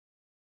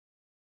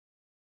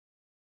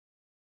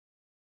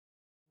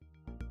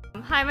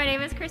Hi, my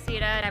name is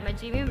Christina and I'm a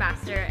Jimu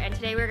master, and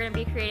today we're going to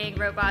be creating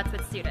robots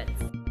with students.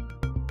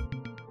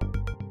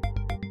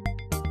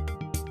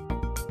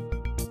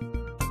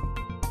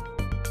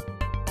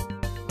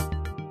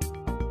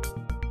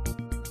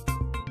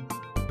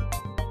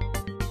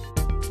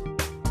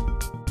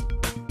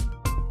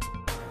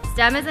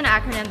 STEM is an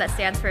acronym that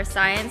stands for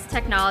Science,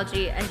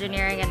 Technology,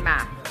 Engineering, and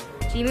Math.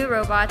 Jimu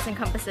Robots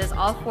encompasses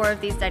all four of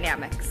these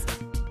dynamics.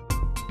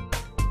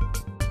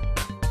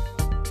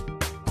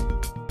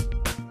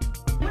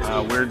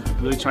 We're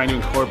really trying to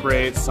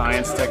incorporate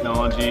science,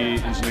 technology,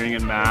 engineering,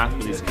 and math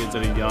for these kids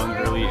at a young,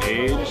 early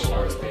age.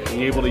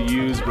 Being able to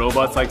use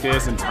robots like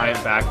this and tie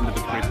it back into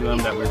the curriculum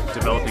that we're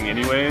developing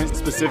anyways.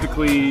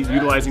 Specifically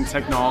utilizing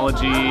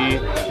technology,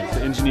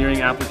 the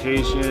engineering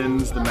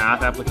applications, the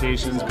math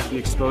applications. With the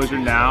exposure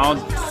now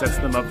sets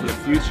them up for the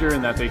future,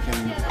 and that they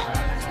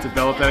can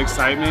develop that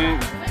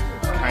excitement,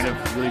 kind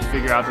of really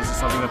figure out this is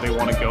something that they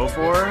want to go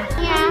for.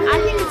 Yeah,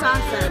 I think it's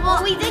awesome.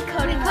 Well, we did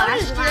coding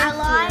last year a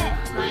lot,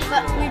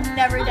 but we've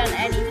never done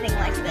anything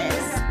like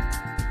this.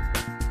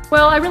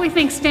 Well, I really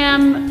think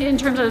STEM, in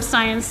terms of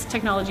science,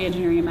 technology,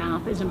 engineering, and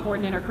math, is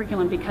important in our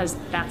curriculum because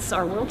that's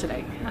our world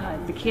today.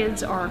 The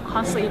kids are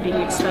constantly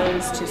being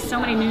exposed to so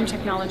many new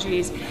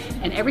technologies,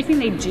 and everything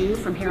they do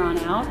from here on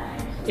out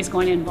is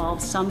going to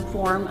involve some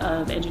form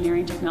of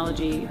engineering,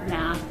 technology,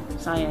 math,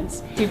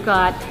 science. You've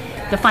got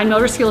the fine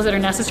motor skills that are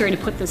necessary to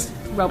put this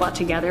robot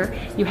together.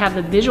 You have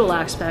the visual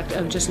aspect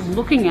of just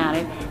looking at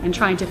it and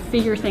trying to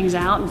figure things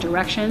out and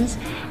directions.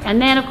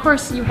 And then, of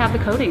course, you have the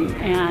coding.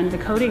 And the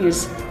coding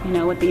is,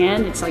 at the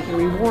end, it's like a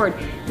reward.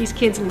 These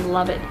kids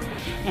love it.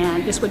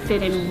 And this would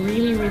fit in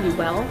really, really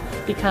well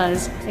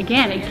because,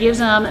 again, it gives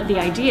them the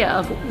idea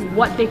of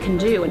what they can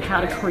do and how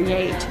to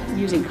create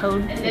using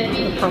code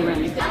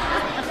programming.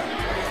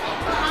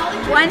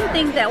 One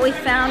thing that we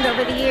found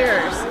over the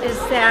years is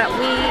that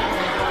we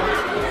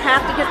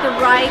have to get the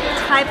right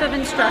type of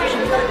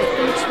instruction for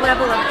each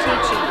level of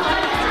teaching.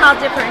 It's called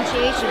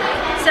differentiation.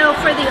 So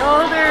for the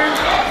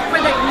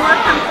more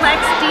complex,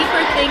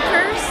 deeper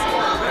thinkers,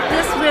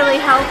 this really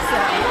helps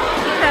them.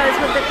 Because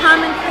with the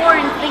Common Core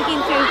and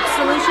thinking through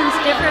solutions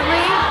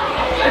differently,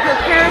 it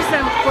prepares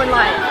them for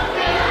life.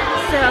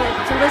 So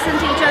to listen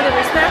to each other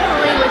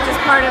respectfully, which is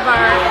part of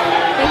our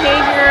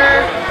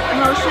behavior,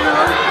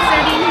 emotional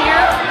setting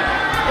here,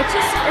 it's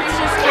just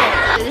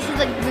great. This is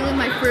really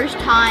my first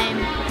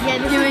time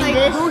doing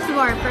this. Both of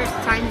our first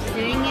times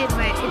doing it,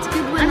 but it's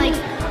good when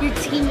you're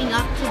teaming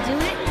up to do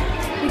it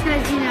because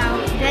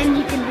then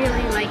you can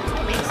really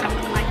make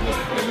something like this.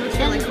 It looks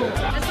really cool.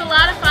 It's a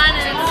lot of fun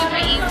and it's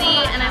super easy,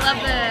 and I love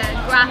the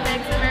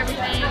graphics and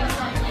everything.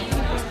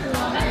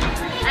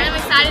 And I'm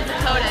excited to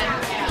code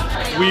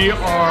it. We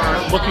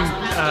are looking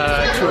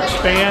to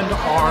expand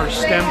our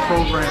STEM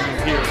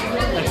programming here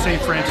at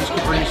St. Francis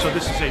Cabrini, so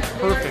this is a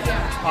perfect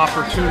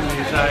opportunity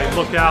as I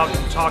look out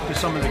and talk to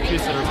some of the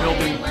kids that are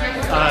building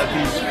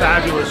these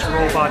fabulous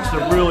robots.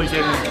 They're really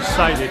getting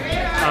excited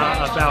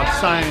about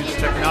science,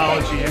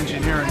 technology,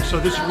 engineering. So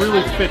this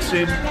really fits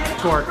in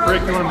to our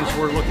curriculum as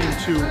we're looking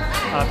to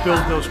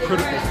build those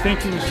critical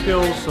thinking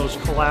skills, those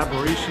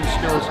collaboration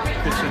skills.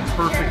 Fits in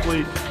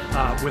perfectly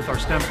with our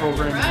STEM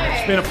program.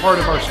 It's been a part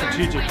of our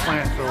strategic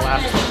plan for the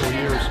last couple of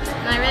years.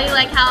 And I really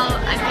like how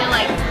I feel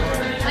like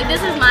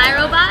this is my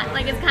robot.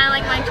 It's kind of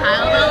like my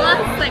child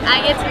almost.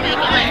 I get to make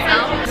it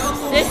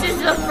myself. This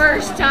is the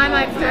first time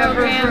I've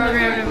ever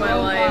programmed in my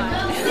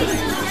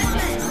life.